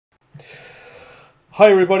Hi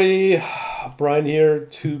everybody, Brian here.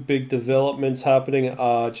 Two big developments happening.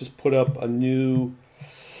 Just put up a new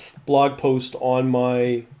blog post on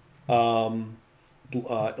my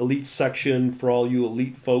elite section for all you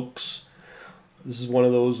elite folks. This is one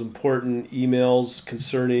of those important emails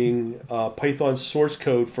concerning Python source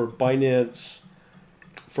code for Binance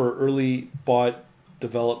for early bot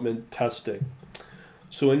development testing.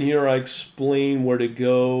 So in here I explain where to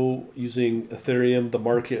go using Ethereum, the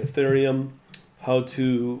market Ethereum, how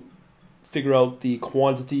to figure out the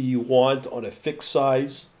quantity you want on a fixed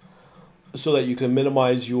size so that you can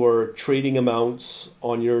minimize your trading amounts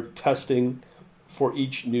on your testing for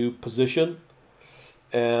each new position.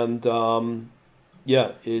 And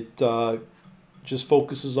it just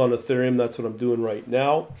focuses on Ethereum. That's what I'm doing right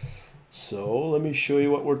now. So let me show you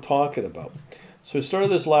what we're talking about. So I started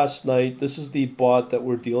this last night. This is the bot that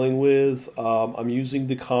we're dealing with. I'm using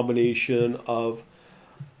the combination of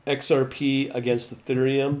XRP against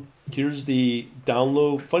Ethereum. Here's the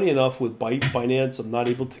download. Funny enough, with Binance, I'm not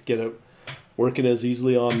able to get it working as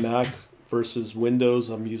easily on Mac versus Windows.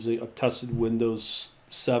 I've tested Windows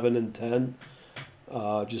 7 and 10.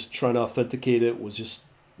 Just trying to authenticate it was just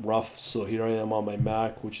rough. So here I am on my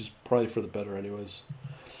Mac, which is probably for the better anyways.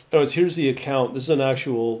 Anyways, here's the account. This is an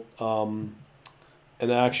actual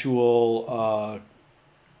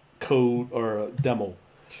code or a demo.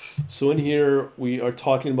 So in here, we are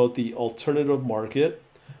talking about the alternative market.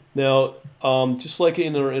 Now, just like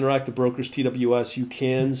in our Interactive Brokers, TWS, you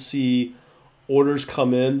can see orders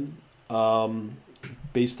come in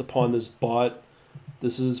based upon this bot.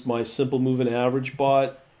 This is my simple moving average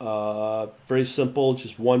bot. Very simple,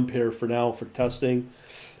 just one pair for now for testing.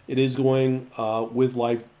 It is going with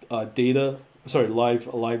live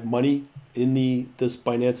live money in this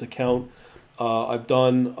Binance account. I've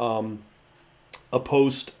done a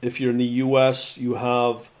post. If you're in the US, you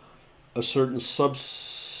have a certain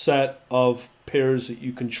subset of pairs that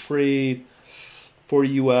you can trade for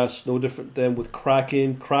US, no different than with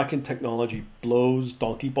Kraken. Kraken technology blows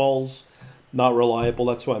donkey balls, not reliable.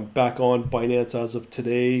 That's why I'm back on Binance as of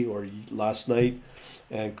today or last night.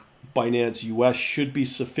 And Binance US should be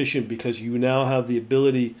sufficient because you now have the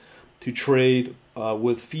ability to trade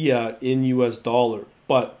with fiat in US dollar.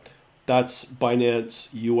 But that's Binance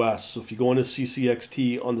US. So if you go into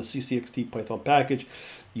CCXT on the CCXT Python package,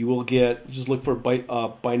 you will just look for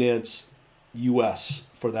Binance US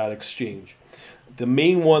for that exchange. The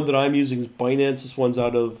main one that I'm using is Binance. This one's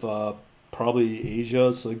out of probably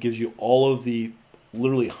Asia, so it gives you all of the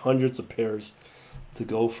literally hundreds of pairs to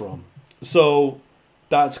go from. So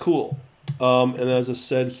that's cool. And as I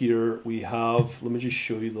said here, we have, let me just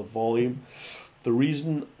show you the volume. The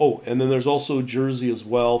reason, and then there's also Jersey as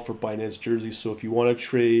well for Binance Jersey. So if you want to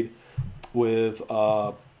trade with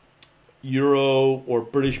Euro or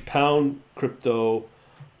British Pound crypto,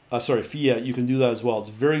 fiat, you can do that as well. It's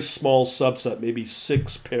a very small subset, maybe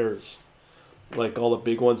 6 pairs. Like all the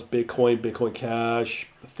big ones, Bitcoin, Bitcoin Cash,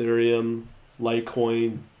 Ethereum,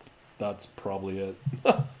 Litecoin, that's probably it.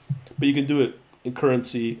 But you can do it in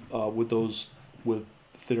currency with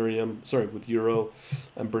Ethereum, with Euro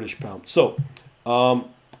and British Pound. So,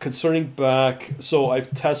 concerning back, so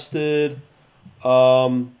I've tested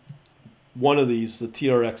one of these, the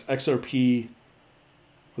TRX XRP.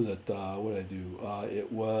 What was it? What did I do?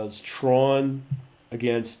 It was Tron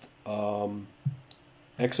against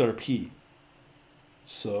XRP.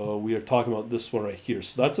 So we are talking about this one right here.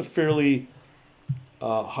 So that's a fairly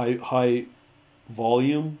high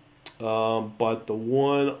volume. But the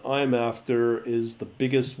one I'm after is the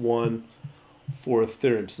biggest one for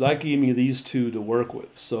Ethereum. So that gave me these two to work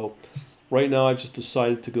with. So right now I've just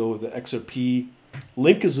decided to go with the XRP.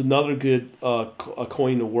 Link is another good a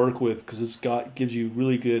coin to work with because gives you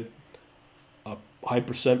really good high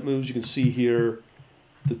percent moves. You can see here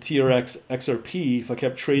the TRX XRP. If I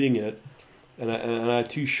kept trading it and I had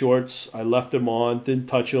 2 shorts, I left them on, didn't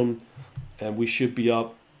touch them, and we should be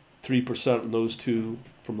up 3% on those two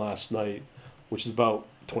from last night, which is about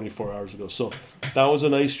 24 hours ago. So that was a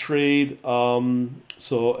nice trade.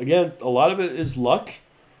 So again, a lot of it is luck,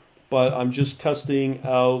 but I'm just testing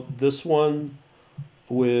out this one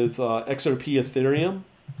with XRP Ethereum.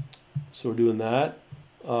 So we're doing that.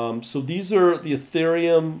 So these are the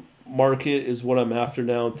Ethereum market is what I'm after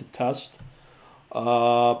now to test.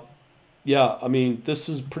 I mean, this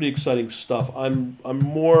is pretty exciting stuff. I'm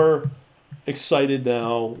more excited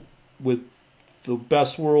now with the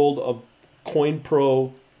best world of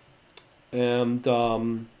CoinPro and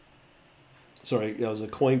that was a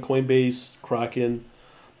Coinbase, Kraken.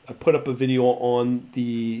 I put up a video on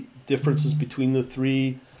the differences between the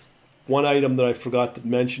three. one item that I forgot to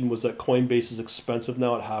mention was that Coinbase is expensive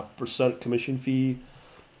now at 0.5% commission fee.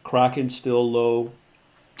 Kraken's still low.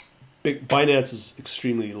 Binance is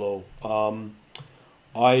extremely low.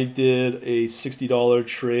 I did a $60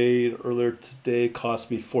 trade earlier today.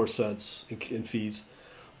 Cost me 4 cents in fees.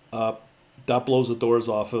 That blows the doors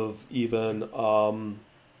off of even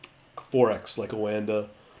Forex like Oanda.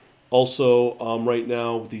 Also, right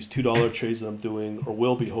now with these $2 trades that I'm doing, or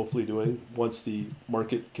will be hopefully doing once the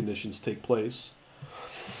market conditions take place.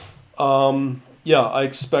 Yeah, I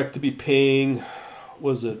expect to be paying,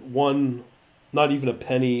 was it one, not even a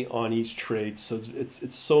penny on each trade. So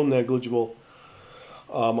it's so negligible.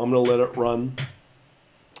 I'm gonna let it run,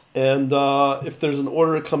 and if there's an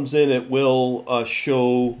order that comes in, it will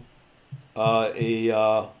show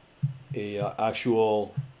a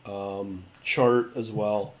actual chart as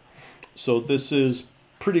well. So this is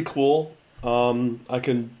pretty cool. I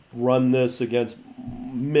can run this against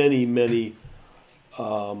many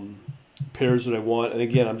pairs that I want. And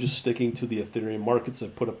again, I'm just sticking to the Ethereum markets. I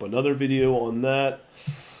put up another video on that.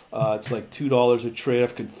 It's like $2 a trade.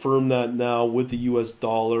 I've confirmed that now with the US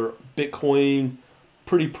dollar. Bitcoin,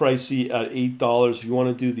 pretty pricey at $8. If you want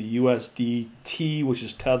to do the USDT, which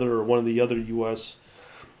is Tether or one of the other US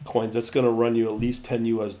coins, that's going to run you at least $10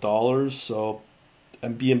 US. So,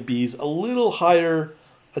 and BNB's a little higher,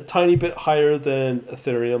 a tiny bit higher than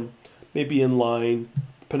Ethereum, maybe in line,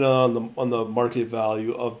 depending on the market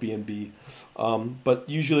value of BNB. But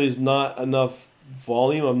usually it's not enough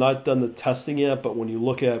volume. I've not done the testing yet, but when you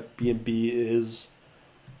look at BNB is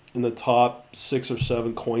in the top 6 or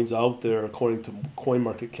 7 coins out there according to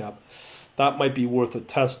CoinMarketCap, that might be worth a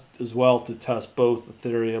test as well, to test both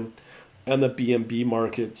Ethereum and the BNB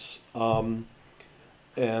markets,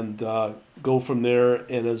 and go from there.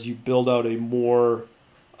 And as you build out a more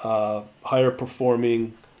higher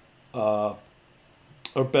performing or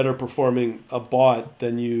better performing a bot,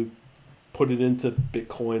 then you put it into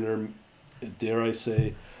Bitcoin, or dare I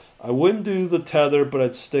say, I wouldn't do the Tether, but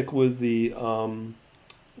I'd stick with the real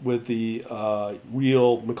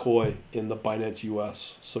McCoy in the Binance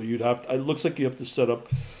US. So you'd have to, it looks like you have to set up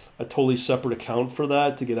a totally separate account for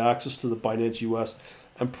that to get access to the Binance US,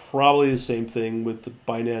 and probably the same thing with the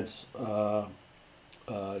Binance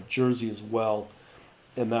Jersey as well.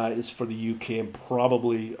 And that is for the UK, and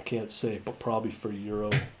probably, I can't say, but probably for Euro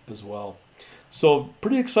as well. So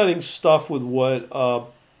pretty exciting stuff with what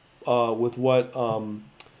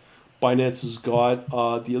Binance has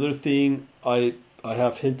got. The other thing I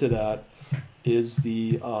have hinted at is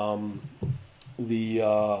the let me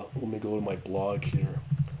go to my blog here.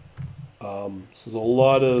 So there's a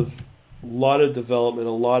lot of development,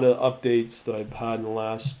 a lot of updates that I've had in the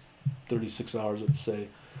last 36 hours, let's say.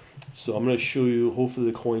 So I'm going to show you hopefully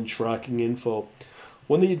the coin tracking info.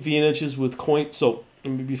 One of the advantages with coin, so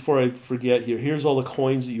before I forget here, here's all the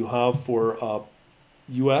coins that you have for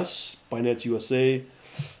US, Binance USA.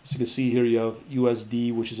 So you can see here you have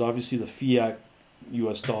USD, which is obviously the fiat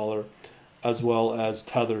US dollar, as well as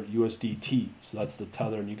Tether USDT. So that's the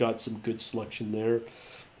Tether, and you got some good selection there.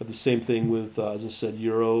 But the same thing with, as I said,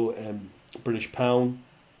 Euro and British Pound.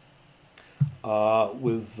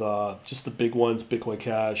 With just the big ones, Bitcoin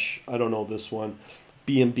Cash, I don't know this one,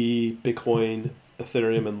 BNB, Bitcoin,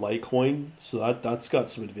 Ethereum, and Litecoin. So that's got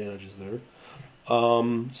some advantages there.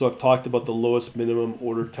 So I've talked about the lowest minimum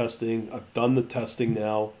order testing. I've done the testing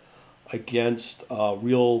now against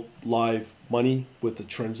real live money with the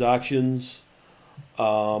transactions.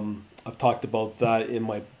 I've talked about that in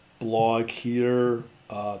my blog here.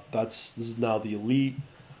 This is now the Elite.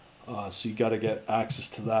 So you got to get access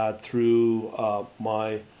to that through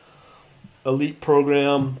my Elite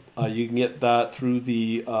program. You can get that through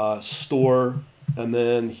the store, and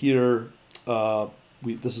then here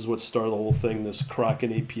this is what started the whole thing, this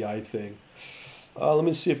Kraken API thing. Let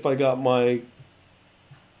me see if I got my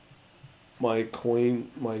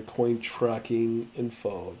coin tracking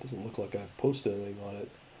info. It doesn't look like I've posted anything on it.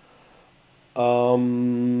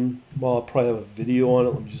 Well, I'll probably have a video on it.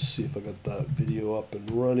 Let me just see if I got that video up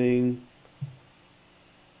and running.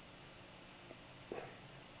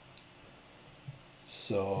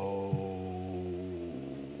 So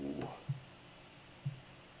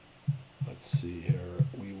let's see here.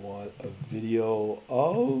 We want a video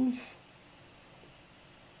of,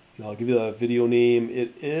 now I'll give you that video name.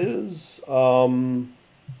 It is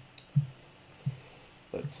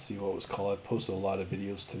let's see what it was called. I posted a lot of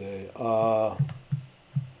videos today.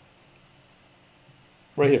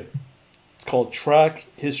 Right here. It's called Track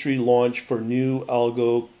History Launch for New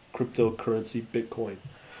Algo Cryptocurrency Bitcoin.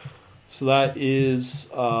 So that is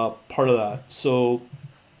part of that. So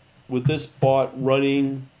with this bot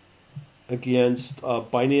running against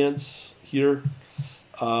Binance here.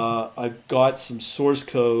 I've got some source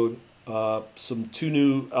code, some two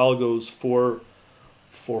new algos for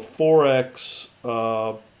Forex.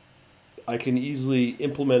 I can easily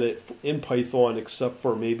implement it in Python, except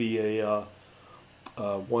for maybe a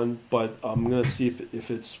one. But I'm gonna see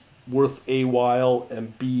if it's worth a while,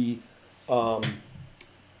 and B, um,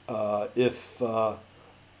 if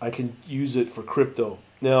I can use it for crypto.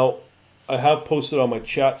 Now, I have posted on my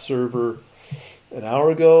chat server an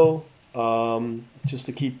hour ago, just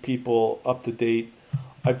to keep people up to date.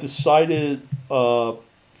 I've decided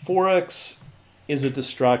Forex is a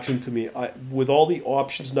distraction to me. With all the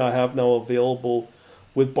options that I have now available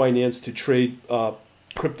with Binance to trade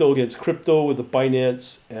crypto against crypto with the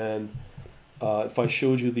Binance, and if I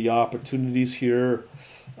showed you the opportunities here,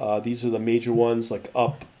 these are the major ones, like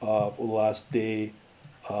up for the last day,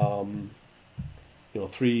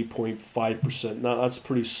 3.5%. Now that's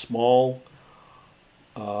pretty small,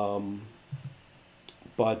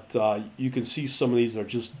 but you can see some of these are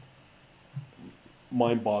just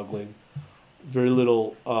mind-boggling. Very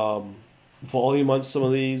little volume on some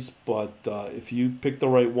of these, but if you pick the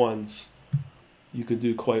right ones, you can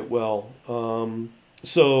do quite well.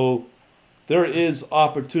 So there is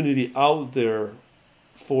opportunity out there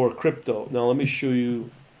for crypto. Now let me show you,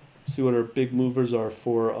 see what our big movers are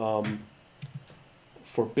for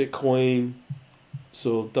Bitcoin.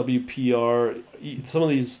 So WPR, some of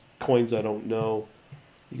these coins I don't know.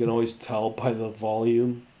 You can always tell by the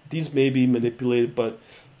volume. These may be manipulated, but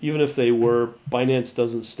even if they were, Binance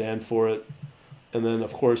doesn't stand for it. And then,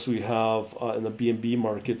 of course, we have in the BNB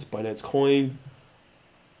markets, Binance Coin,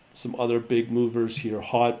 some other big movers here,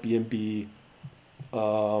 HOT, BNB,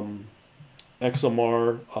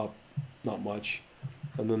 XMR, up not much.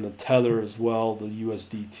 And then the Tether as well, the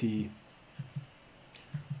USDT.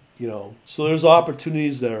 So there's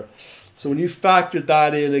opportunities there. So when you factor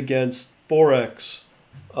that in against Forex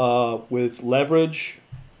with leverage,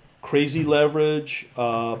 crazy leverage.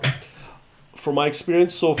 From my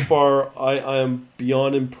experience so far, I am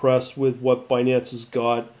beyond impressed with what Binance has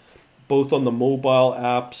got, both on the mobile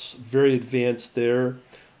apps, very advanced there.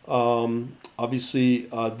 Obviously,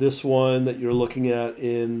 this one that you're looking at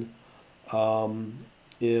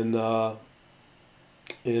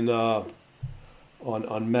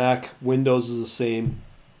on Mac, Windows is the same,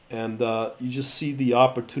 and you just see the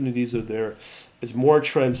opportunities are there. It's more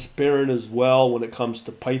transparent as well when it comes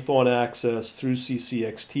to Python access through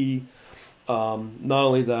CCXT. Not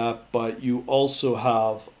only that, but you also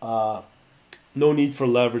have no need for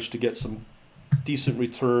leverage to get some decent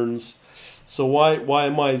returns. So why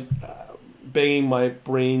am I banging my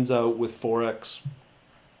brains out with Forex?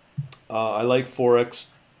 I like Forex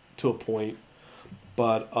to a point,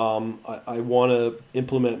 but I want to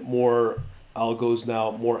implement more algos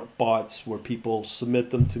now, more bots where people submit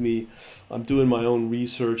them to me. I'm doing my own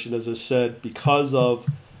research, and as I said, because of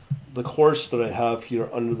the course that I have here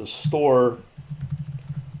under the store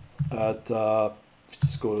at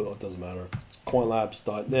just go to, it doesn't matter,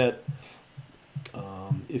 quantlabs.net.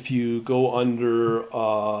 If you go under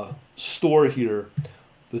store here,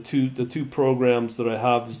 the two programs that I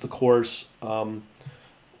have is the course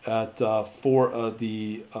at for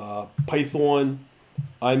the Python.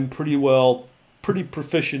 I'm pretty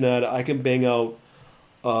proficient at it. I can bang out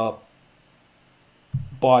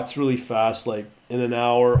bots really fast, like in an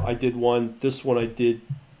hour. I did one. This one I did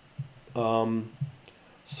from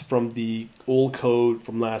the old code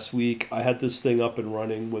from last week. I had this thing up and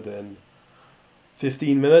running within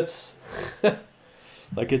 15 minutes.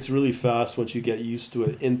 Like, it's really fast once you get used to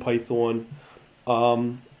it in Python.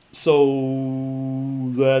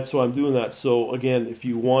 So that's why I'm doing that. So again, if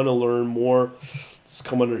you want to learn more, just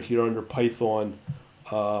come under here under Python.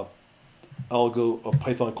 I'll go a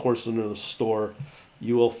Python course under the store.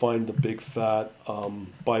 You will find the big fat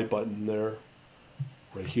buy button there,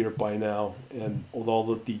 right here, buy now, and with all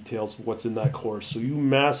the details of what's in that course. So you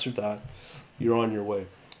master that, you're on your way.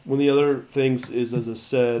 One of the other things is, as I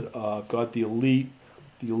said, I've got the Elite.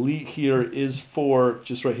 The Elite here is for,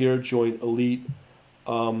 just right here, join Elite.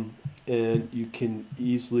 And you can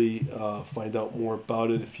easily find out more about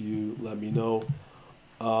it if you let me know.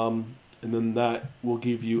 And then that will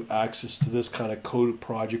give you access to this kind of code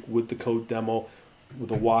project with the code demo,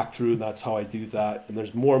 with a walkthrough, and that's how I do that. And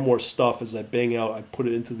there's more and more stuff as I bang out. I put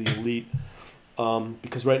it into the Elite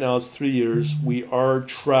because right now it's 3 years. We are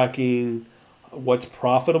tracking what's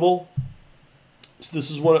profitable. So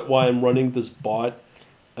this is why I'm running this bot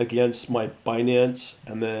against my Binance,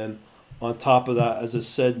 and then on top of that, as I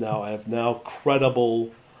said, now I have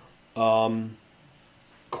credible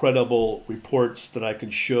reports that I can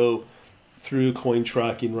show through coin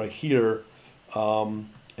tracking right here,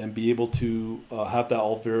 and be able to have that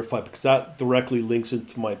all verified, because that directly links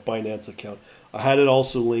into my Binance account. I had it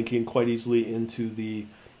also linking quite easily into the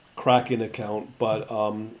Kraken account, but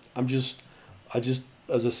as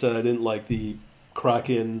I said, I didn't like the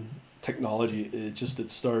Kraken technology. It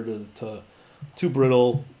started to too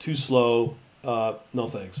brittle, too slow. No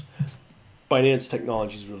thanks. Binance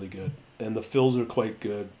technology is really good, and the fills are quite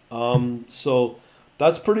good. So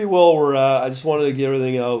that's pretty well where we're at. I just wanted to get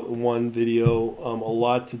everything out in one video. A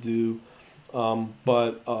lot to do,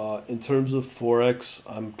 but in terms of forex,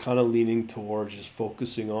 I'm kind of leaning towards just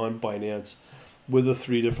focusing on Binance with the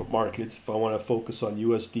three different markets. If I want to focus on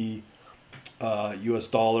USD, US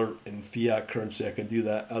dollar, and fiat currency, I can do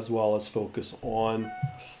that, as well as focus on,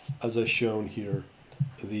 as I shown here,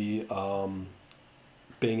 the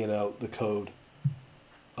banging out the code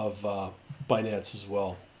of Binance as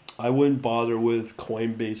well. I wouldn't bother with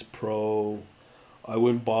Coinbase Pro. I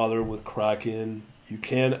wouldn't bother with Kraken. You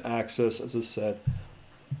can access, as I said,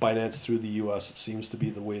 Binance through the US. It seems to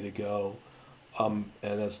be the way to go. And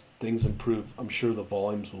as things improve, I'm sure the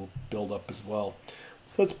volumes will build up as well.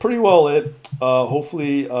 So that's pretty well it.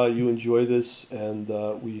 Hopefully you enjoy this, and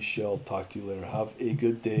we shall talk to you later. Have a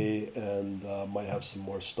good day, and might have some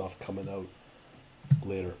more stuff coming out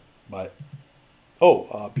later. Bye.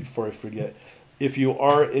 Oh, before I forget, if you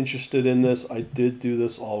are interested in this, I did do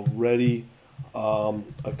this already.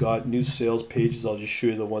 I've got new sales pages. I'll just show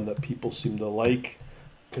you the one that people seem to like.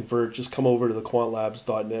 Convert. Just come over to the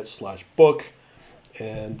quantlabs.net/book,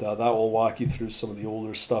 and that will walk you through some of the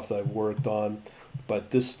older stuff that I've worked on. But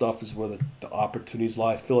this stuff is where the opportunities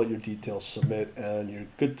lie. Fill out your details, submit, and you're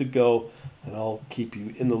good to go. And I'll keep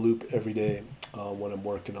you in the loop every day when I'm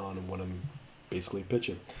working on and when I'm basically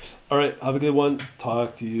pitching. All right, have a good one.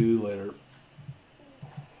 Talk to you later.